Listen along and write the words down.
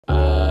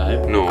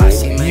No.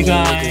 You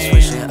guys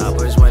switching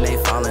uppers when they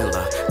fall in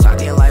love.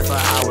 Talking life for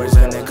hours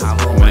and then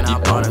combo when I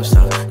bought them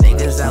stuff.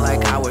 Niggas that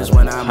like hours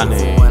when I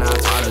move when I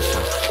taught them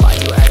stuff. Why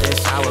you acting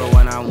sour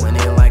when I'm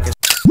winning like a...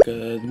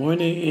 Good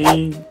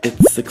morning.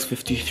 It's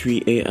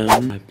 6:53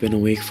 a.m. I've been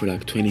awake for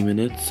like 20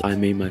 minutes. I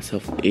made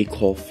myself a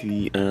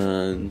coffee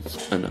and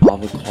an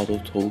avocado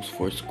toast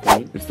for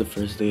school. It's the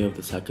first day of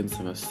the second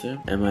semester.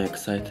 Am I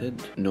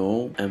excited?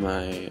 No. Am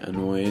I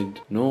annoyed?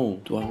 No.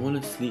 Do I want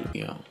to sleep?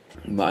 Yeah.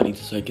 But I need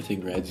to start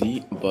getting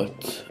ready,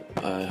 but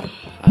I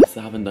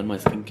still haven't done my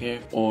skincare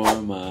or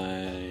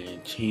my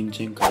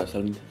changing because I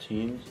still need to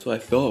change. So I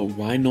thought,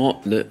 why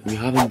not? We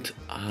haven't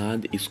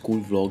had a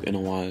school vlog in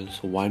a while,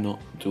 so why not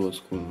do a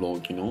school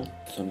vlog, you know?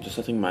 So I'm just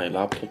setting my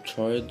laptop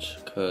charge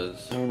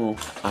because, I don't know,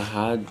 I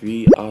had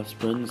 3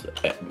 aspirins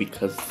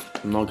because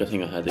I'm not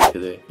getting a headache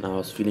today. Now I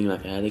was feeling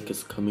like a headache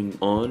is coming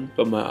on,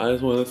 but my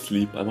eyes want to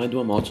sleep. I might do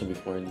a matcha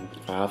before I leave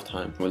if I have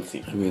time. We'll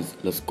see. Anyways,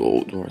 let's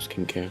go do our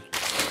skincare.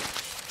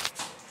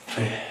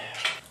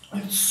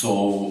 It's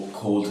so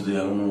cold today,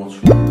 I don't know what's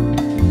wrong.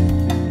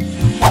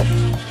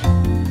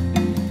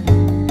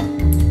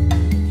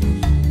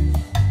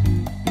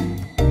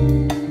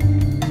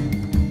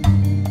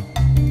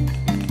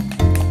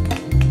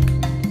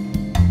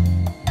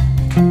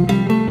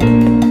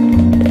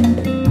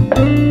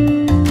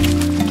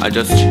 I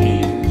just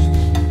changed.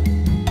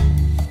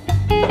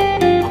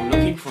 I'm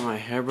looking for my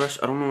hairbrush,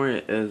 I don't know where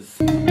it is.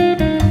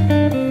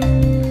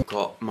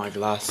 Got my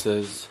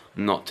glasses.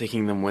 Not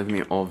taking them with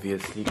me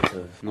obviously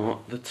because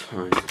not the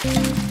time.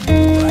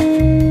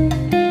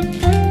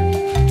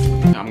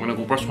 I'm gonna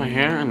go brush my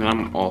hair and then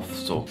I'm off,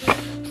 so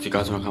if you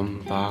guys wanna come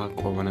back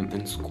or when I'm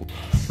in school.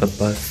 The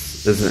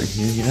bus isn't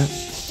here yet.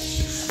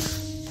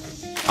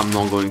 I'm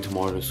not going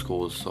tomorrow to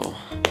school, so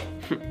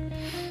good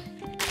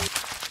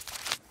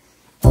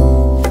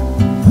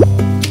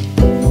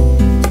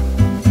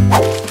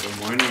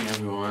morning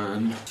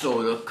everyone. So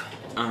look,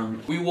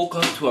 we woke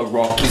up to a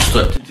rocky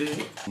start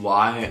today.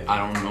 Why? I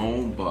don't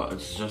know, but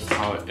it's just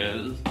how it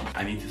is.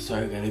 I need to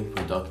start getting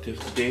productive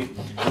today.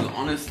 Because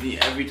honestly,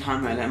 every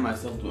time I let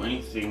myself do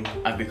anything,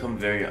 I become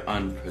very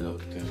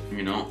unproductive.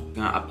 You know? I'm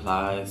gonna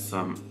apply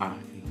some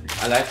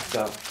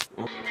Alexa.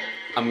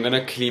 I'm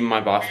gonna clean my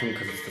bathroom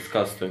because it's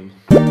disgusting.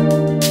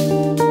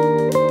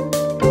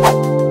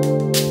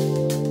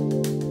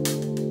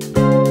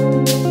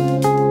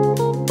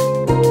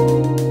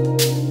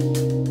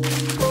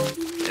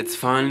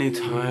 Finally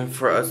time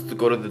for us to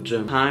go to the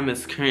gym. Time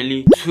is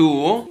currently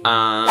 2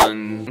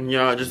 and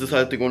yeah, I just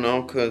decided to go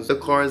now because the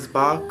car is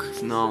back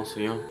now, so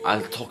yeah,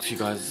 I'll talk to you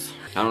guys.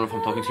 I don't know if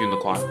I'm talking to you in the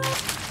car.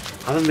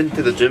 I haven't been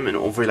to the gym in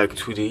over like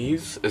 2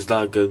 days. Is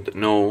that good?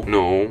 No.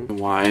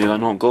 Why did I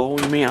not go,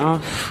 you may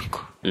ask?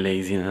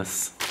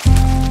 Laziness.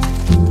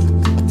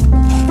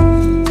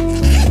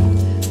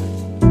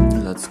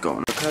 Let's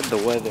go. Look at the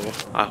weather.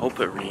 I hope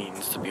it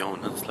rains, to be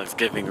honest. Like, it's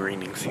giving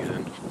raining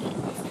season.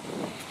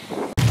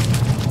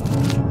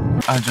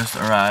 I just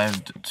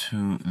arrived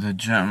to the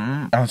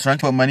gym. I was trying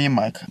to put money in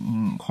my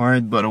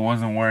card, but it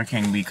wasn't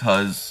working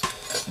because,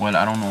 well,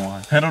 I don't know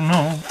why. I don't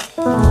know.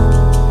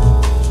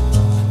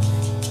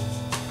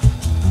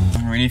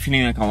 I'm really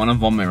feeling like I want to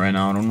vomit right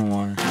now. I don't know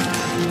why.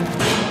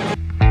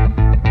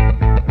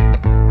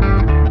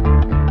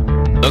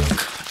 Look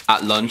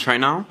at lunch right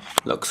now.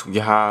 Look, so we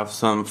have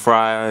some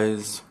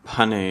fries,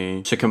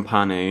 pane, chicken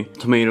pane,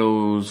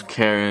 tomatoes,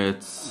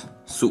 carrots,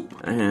 soup,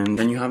 and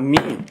then you have me,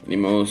 the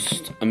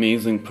most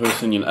amazing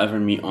person you'll ever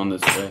meet on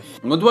this earth.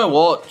 What do I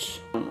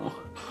watch?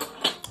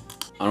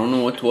 I don't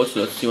know what to watch.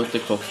 Let's see what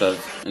TikTok says.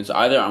 It's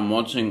either I'm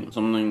watching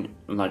something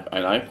like I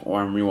like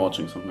or I'm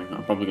rewatching something.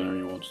 I'm probably gonna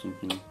rewatch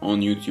something on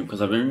YouTube because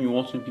I've been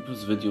rewatching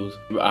people's videos.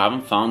 I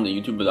haven't found a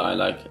YouTuber that I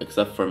like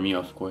except for me,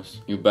 of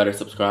course. You better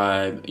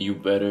subscribe. You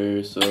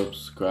better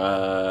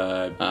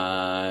subscribe.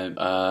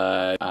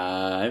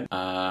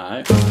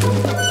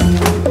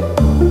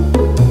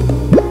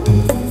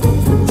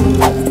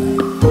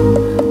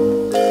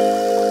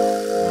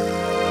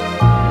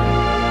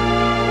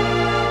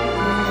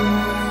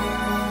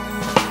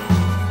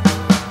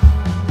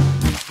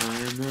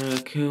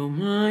 Kill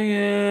my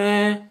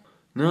hair,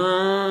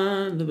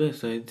 not the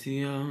best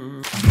idea.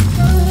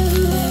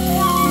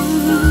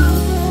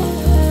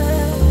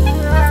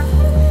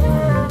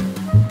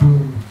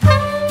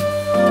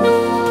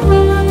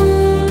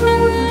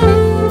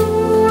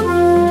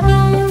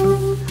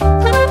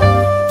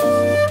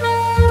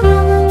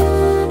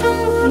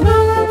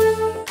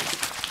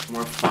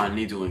 We're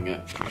finally doing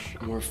it.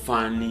 We're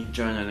finally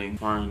journaling.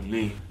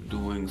 Finally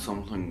doing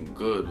something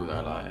good with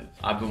our lives.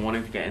 I've been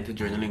wanting to get into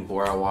journaling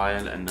for a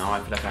while, and now I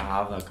feel like I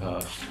have like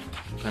a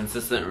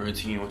consistent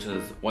routine, which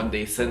is 1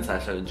 day since I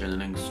started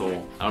journaling.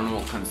 So I don't know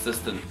what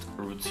consistent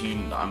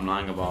routine that I'm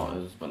lying about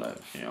is, but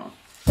like, yeah.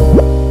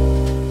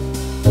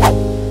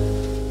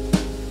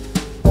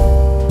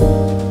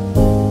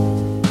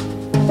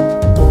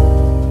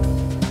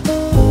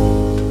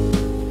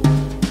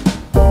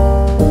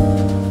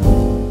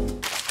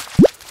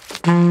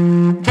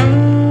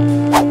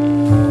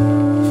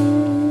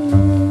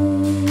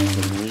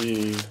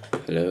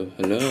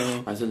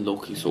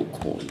 low-key so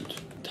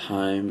cold.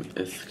 Time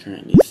is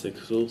currently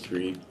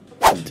 6:03.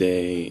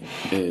 Day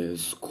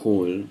is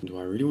cool. Do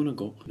I really want to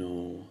go?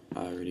 No,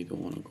 I really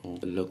don't want to go.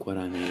 But look what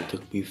I made. It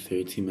took me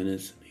 30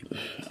 minutes.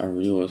 I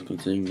really was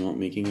considering not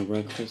making a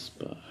breakfast,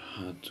 but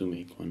I had to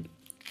make one.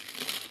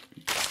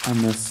 I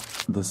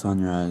missed the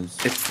sunrise.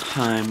 It's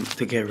time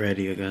to get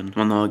ready again.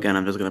 Well, no, again,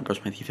 I'm just gonna brush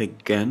my teeth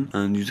again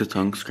and use a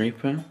tongue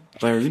scraper.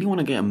 But I really want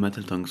to get a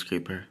metal tongue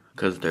scraper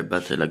because they're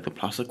better. Like, the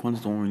plastic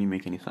ones don't really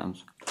make any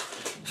sense.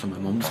 So my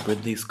mom's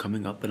birthday is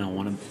coming up and I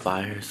want to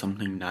buy her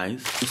something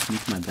nice. Just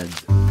make my bed.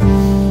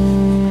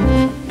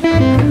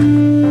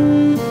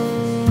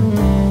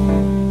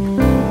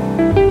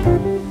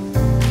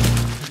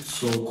 It's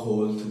so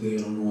cold today, I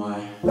don't know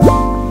why.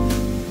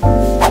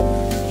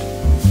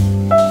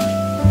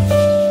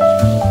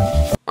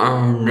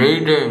 I'm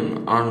reading.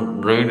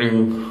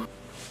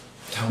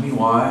 Tell me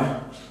why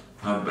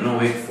I've been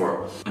awake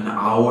for an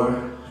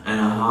hour and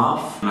a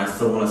half and I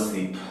still want to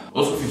sleep.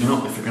 Also, if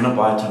you're gonna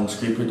buy a tongue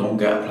scraper, don't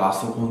get a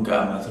plastic one, get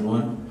a metal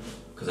one,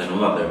 because I know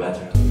that they're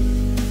better.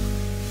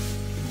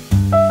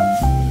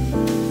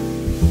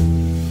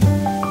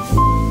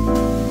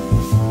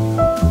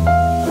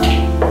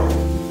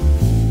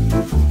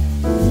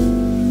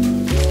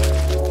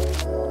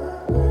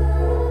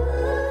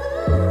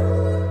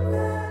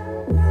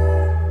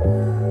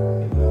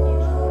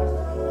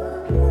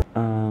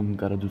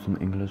 Gotta do some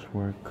English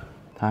work.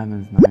 Time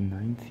is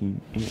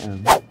 9:19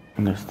 a.m.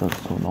 and there's still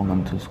so long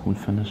until school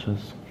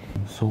finishes.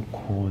 I'm so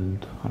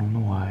cold. I don't know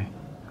why.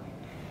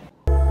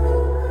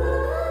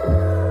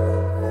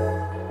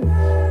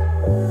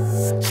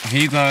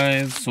 Hey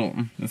guys, so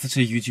it's such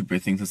a YouTuber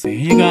thing to say.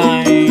 Hey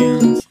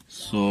guys.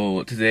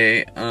 So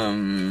today,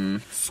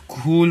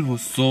 school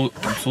was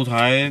I'm so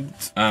tired.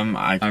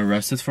 I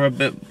rested for a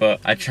bit, but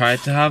I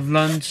tried to have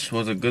lunch.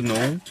 Was a good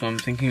no. So I'm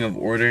thinking of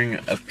ordering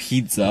a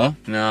pizza.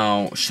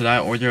 Now, should I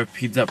order a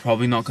pizza?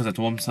 Probably not, because I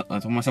told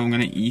myself I'm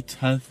gonna eat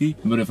healthy.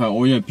 But if I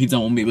order a pizza, I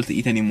won't be able to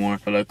eat anymore.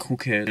 But like, who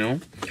cares, you know?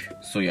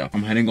 So yeah,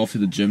 I'm heading off to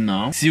the gym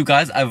now. See you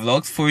guys, I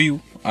vlogged for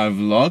you.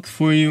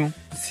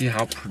 See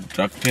how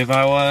productive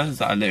I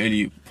was. I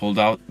literally pulled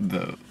out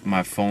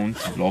my phone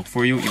to vlog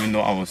for you, even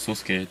though I was so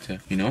scared to,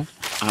 you know?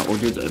 I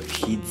ordered a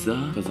pizza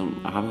because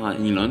I haven't had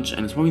any lunch,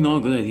 and it's probably not a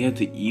good idea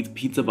to eat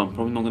pizza, but I'm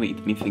probably not gonna eat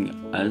anything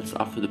else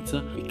after the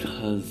pizza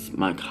because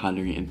my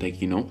calorie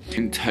intake, you know?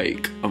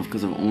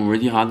 Because I've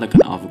already had like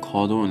an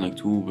avocado and like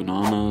 2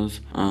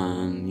 bananas,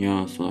 and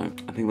yeah, so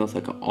like I think that's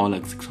like all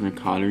like 600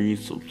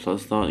 calories. So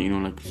plus that, you know,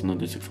 like it's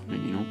another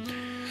 600, you know?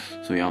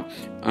 So yeah,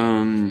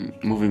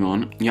 moving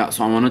on. Yeah,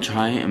 so I want to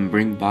try and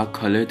bring back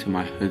color to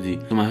my hoodie.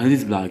 So my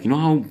hoodie's black. You know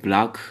how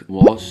black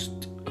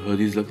washed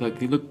hoodies look like?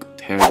 They look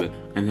terrible.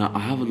 And I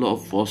have a lot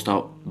of washed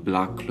out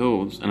black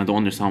clothes and I don't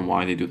understand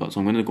why they do that.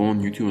 So I'm going to go on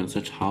YouTube and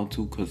search how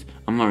to, because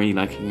I'm not really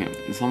liking it.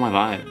 It's not my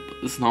vibe.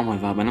 It's not my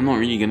vibe, and I'm not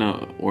really going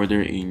to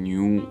order a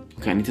new...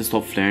 Okay, I need to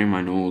stop flaring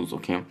my nose,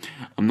 okay?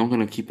 I'm not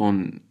going to keep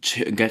on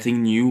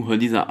getting new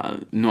hoodies.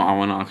 No, I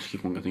want to actually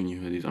keep on getting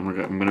new hoodies. I'm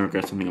going to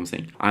regret something I'm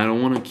saying. I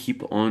don't want to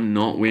keep on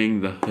not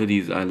wearing the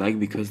hoodies I like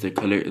because their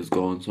color is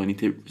gone. So I need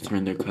to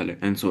return their color.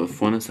 And so if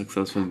one is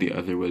successful, the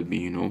other will be,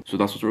 you know? So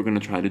that's what we're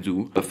going to try to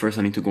do. But first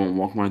I need to go and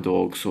walk my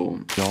dog. So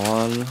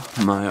y'all,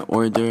 my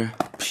order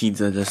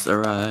pizza just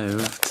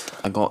arrived.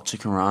 I got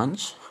chicken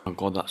ranch. Oh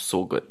god, that's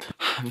so good.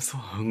 I'm so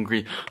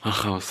hungry.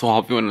 I was so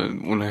happy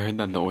when I heard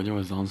that the order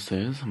was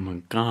downstairs. Oh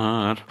my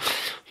god.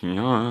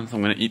 Yeah, so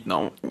I'm gonna eat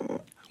now.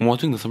 I'm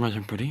watching the sunrise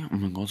in pretty. Oh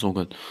my god, so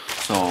good.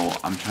 So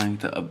I'm trying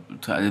to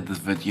edit this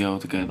video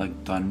to get it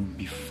like done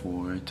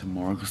before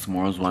tomorrow, because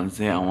tomorrow's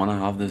Wednesday. I want to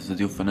have this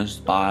video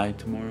finished by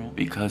tomorrow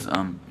because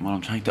well,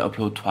 I'm trying to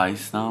upload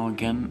twice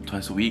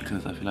a week,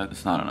 because I feel like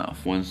it's not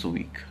enough. Once a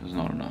week is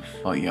not enough.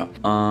 But yeah,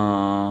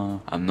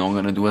 I'm not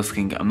gonna do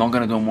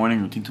a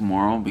morning routine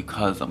tomorrow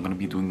because I'm gonna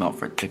be doing that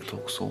for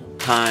TikTok. So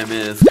time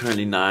is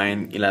currently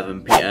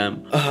 9:11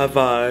 p.m. Have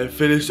I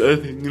finished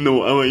anything?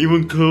 No. Am I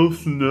even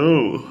close?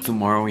 No.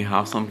 Tomorrow we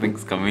have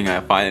something's coming. I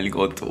finally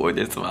got to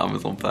order some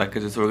Amazon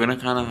packages. So we're gonna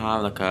kind of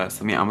have like a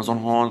semi-Amazon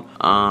haul.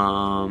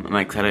 Am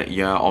I excited?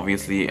 Yeah,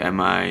 obviously. Am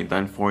I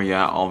done for?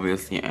 Yeah,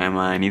 obviously. Am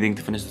I needing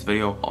to finish this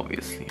video?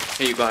 Obviously.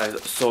 Hey you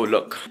guys, so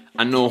look,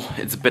 I know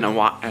it's been a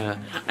while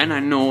and I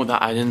know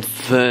that I didn't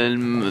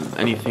film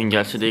anything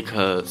yesterday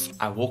because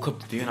I woke up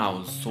today and I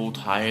was so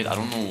tired. I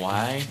don't know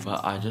why,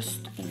 but I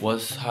just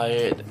was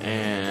tired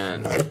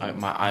and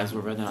my eyes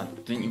were red and I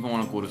didn't even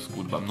want to go to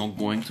school, but I'm not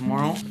going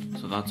tomorrow,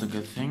 so that's a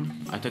good thing.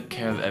 I took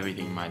care of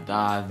everything, my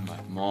dad, my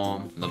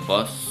mom, the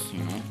bus,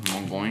 you know,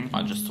 I'm not going.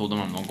 I just told them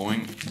I'm not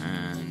going,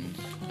 and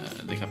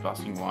they kept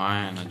asking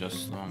why, and I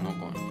just, no, I'm not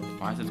going.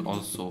 Why is it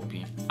all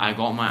soapy? I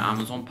got my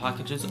Amazon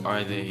packages.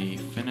 Are they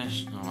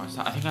finished? No,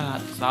 I think I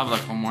still have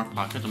like one more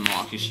package. I'm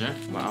not actually sure,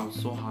 but I was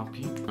so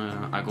happy.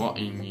 I got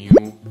a new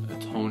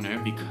toner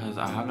because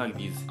I have like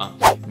these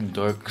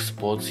dark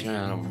spots here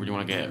and I really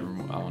want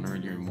to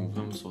really remove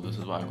them. So this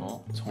is what I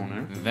got,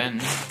 toner.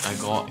 Then I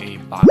got a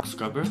back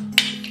scrubber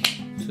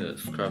to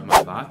scrub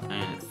my back,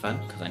 and it fell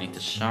because I need to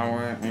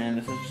shower, and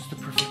this is just the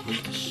perfect way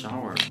to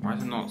shower. Why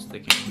is it not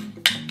sticking?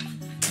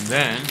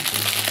 then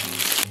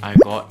I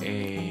got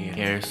a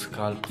hair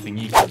scalp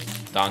thingy,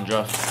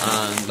 dandruff.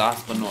 And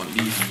last but not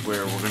least,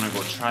 where we're gonna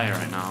go try it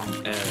right now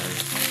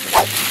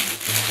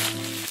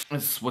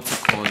is what's it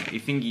called? A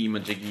thingy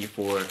majiggy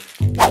for.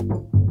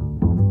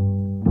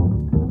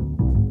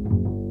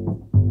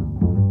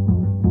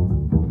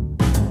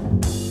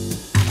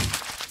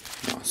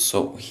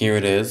 So here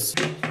it is.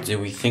 Do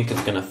we think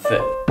it's gonna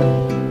fit?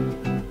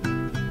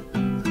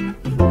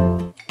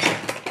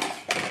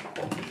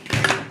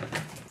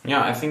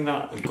 Yeah, I think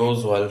that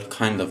goes well,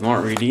 kind of.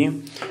 Not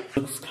really.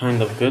 Looks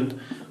kind of good.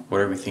 What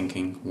are we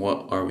thinking?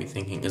 What are we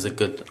thinking? Is it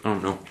good? I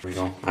don't know. Here we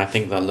go. I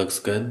think that looks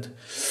good.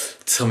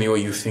 Tell me what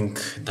you think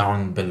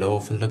down below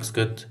if it looks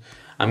good.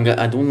 I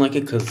don't like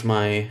it because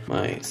my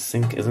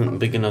sink isn't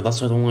big enough. That's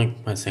why I don't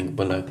like my sink,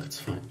 but like, it's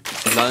fine.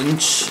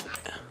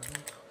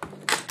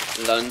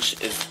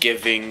 Lunch is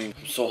giving.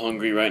 I'm so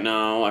hungry right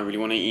now. I really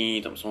want to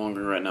eat. I'm so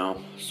hungry right now.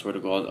 I swear to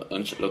God,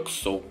 lunch looks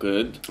so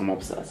good. I'm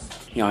obsessed.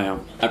 Yeah, I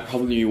am. I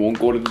probably won't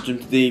go to the gym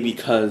today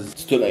because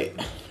it's too late.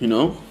 You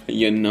know?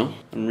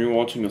 I'm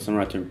rewatching the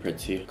Sunrise Turn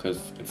Pretty because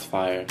it's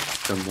fire.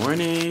 Good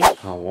morning.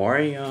 How are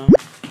ya?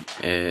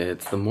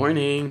 It's the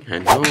morning. I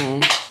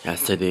know.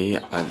 Yesterday,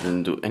 I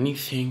didn't do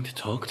anything to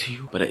talk to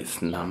you, but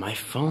it's not my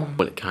phone.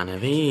 Well, it kind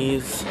of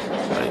is,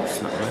 but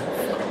it's not my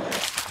phone.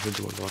 I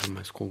do a lot of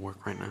my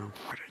schoolwork right now.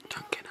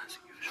 Dunkin' as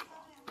usual.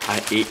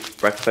 I ate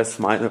breakfast.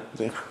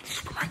 The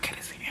supermarket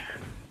is here.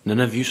 None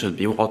of you should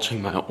be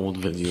watching my old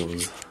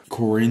videos.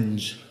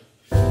 Cringe.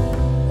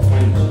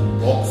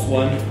 Box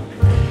one.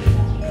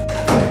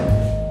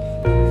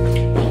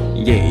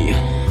 Yay.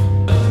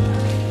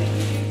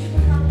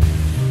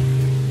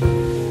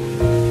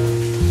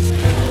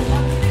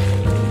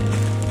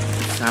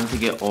 It's time to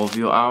get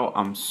Ovio out.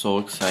 I'm so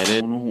excited.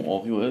 I don't know who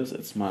Ovio is.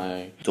 It's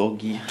my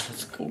doggy.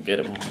 Let's go get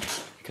him.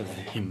 Because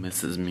he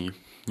misses me.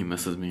 He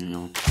misses me,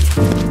 yo.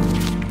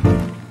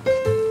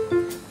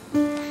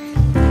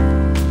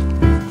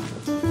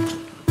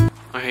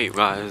 Alright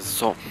guys,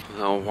 so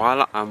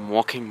while I'm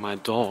walking my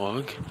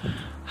dog,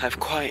 I've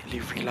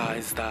quietly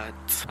realized that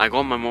I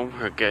got my mom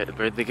her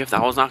birthday gift.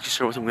 I wasn't actually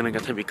sure what I'm gonna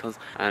get her because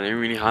I didn't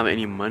really have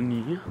any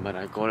money, but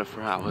I got it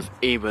for her. I was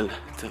able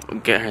to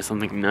get her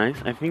something nice,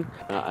 I think.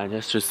 I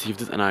just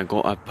received it and I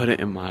put it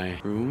in my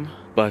room.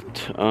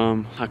 But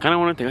I kind of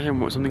wanted to get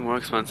her something more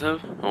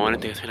expensive. I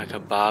wanted to get her like a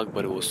bag,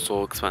 but it was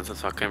so expensive,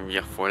 so I couldn't really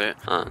afford it.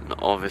 And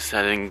obviously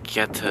I didn't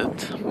get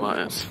it, but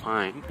it's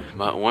fine.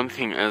 But one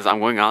thing is, I'm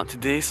going out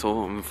today,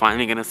 so I'm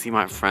finally gonna see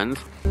my friends.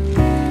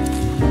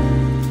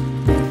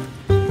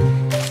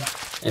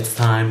 It's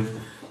time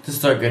to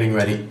start getting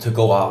ready to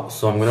go out.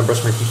 So I'm gonna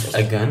brush my teeth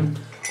again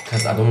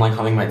because I don't like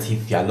having my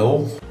teeth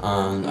yellow,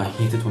 and I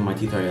hate it when my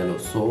teeth are yellow.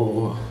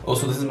 So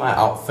also, this is my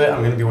outfit.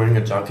 I'm gonna be wearing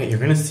a jacket. You're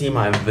gonna see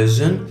my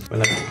vision. But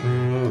like, I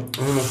don't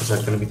know if it's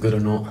like gonna be good or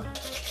not.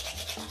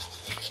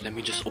 Let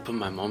me just open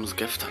my mom's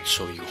gift and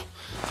show you.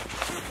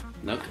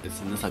 Look,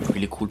 it's in this like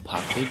really cool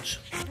package.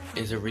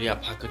 Is it really a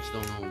package?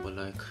 Don't know, but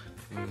like,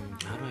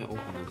 how do I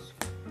open this?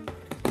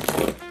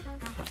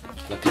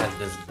 Look at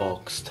this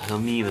box. Tell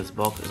me this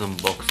box is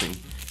unboxing.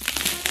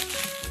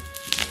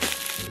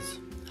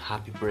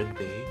 Happy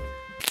birthday.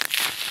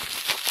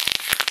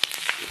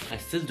 I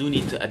still do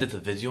need to edit a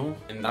video,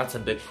 and that's a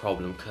big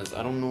problem because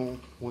I don't know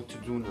what to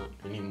do now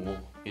anymore,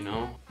 you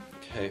know?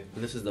 Okay,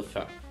 this is the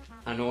fact.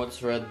 I know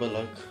it's red, but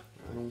look,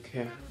 I don't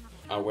care.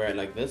 I wear it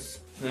like this,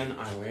 then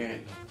I wear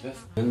it like this.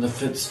 And the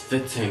fit's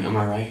fitting, am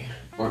I right?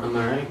 Or am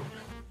I right?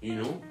 You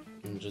know?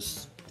 I'm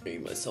just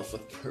spraying myself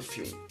with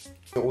perfume.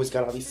 I always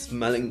gotta be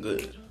smelling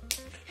good.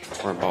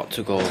 We're about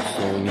to go,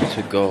 so we need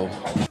to go.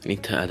 I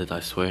need to edit, I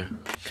swear.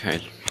 Okay,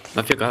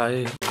 love you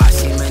guys. I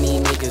see many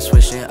niggas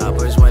switching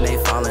uppers when they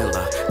fall in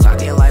love.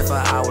 Talking life for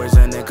hours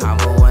in the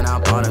combo when I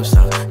bought them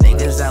stuff.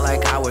 Niggas that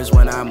like hours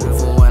when I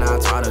move and when I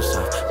taught them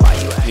stuff. Why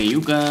you Hey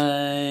you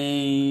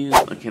guys.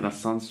 Okay, that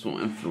sounds so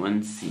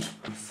influency.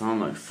 I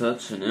sound like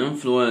such an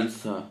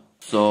influencer.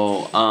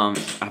 So,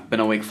 I've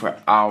been awake for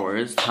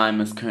hours. Time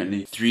is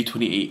currently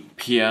 3:28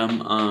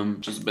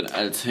 p.m. Just been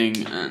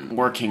editing and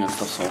working and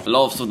stuff. So, a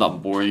lot of stuff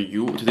that bore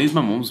you. Today's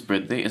my mom's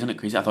birthday. Isn't it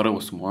crazy? I thought it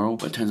was tomorrow,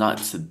 but it turns out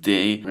it's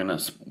today.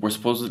 We're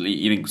supposedly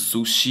eating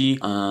sushi.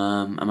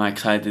 Am I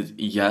excited?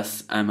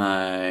 Yes. Am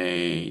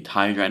I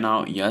tired right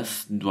now?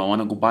 Yes. Do I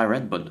want to go buy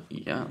Red Bull?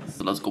 Yeah.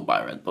 So let's go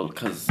buy Red Bull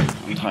because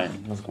I'm tired.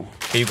 Let's go.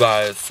 Hey you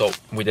guys, so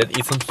we did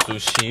eat some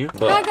sushi.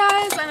 But hi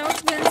guys, I know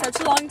it's been such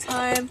a long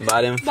time. But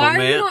I didn't Why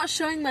film are you it. not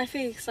showing my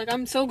face? Like,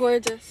 I'm so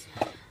gorgeous.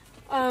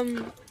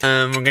 We're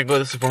gonna go to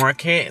the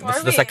supermarket. This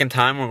is the second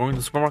time we're going to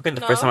the supermarket.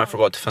 The first time I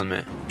forgot to film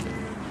it.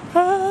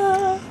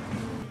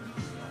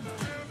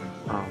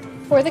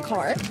 For the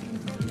car.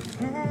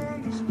 I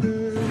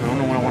don't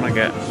know what I want to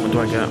get. What do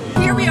I get?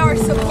 Here we are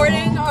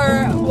supporting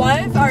our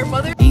wife, our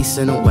mother. East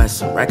and the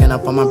west, I'm racking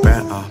up on my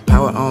breath.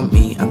 Power on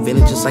me, I'm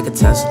feeling just like a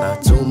Tesla.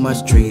 Too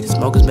much tree, the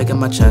smoke is making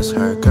my chest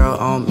hurt. Girl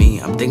on me,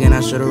 I'm thinking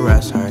I should've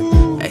rest her.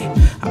 Hey,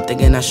 I'm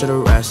thinking I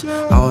should've rest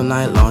all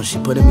night long. She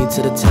putting me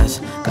to the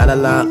test. Got a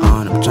lot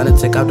on, I'm trying to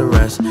take out the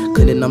rest.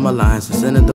 Couldn't know my lines, I'm sending the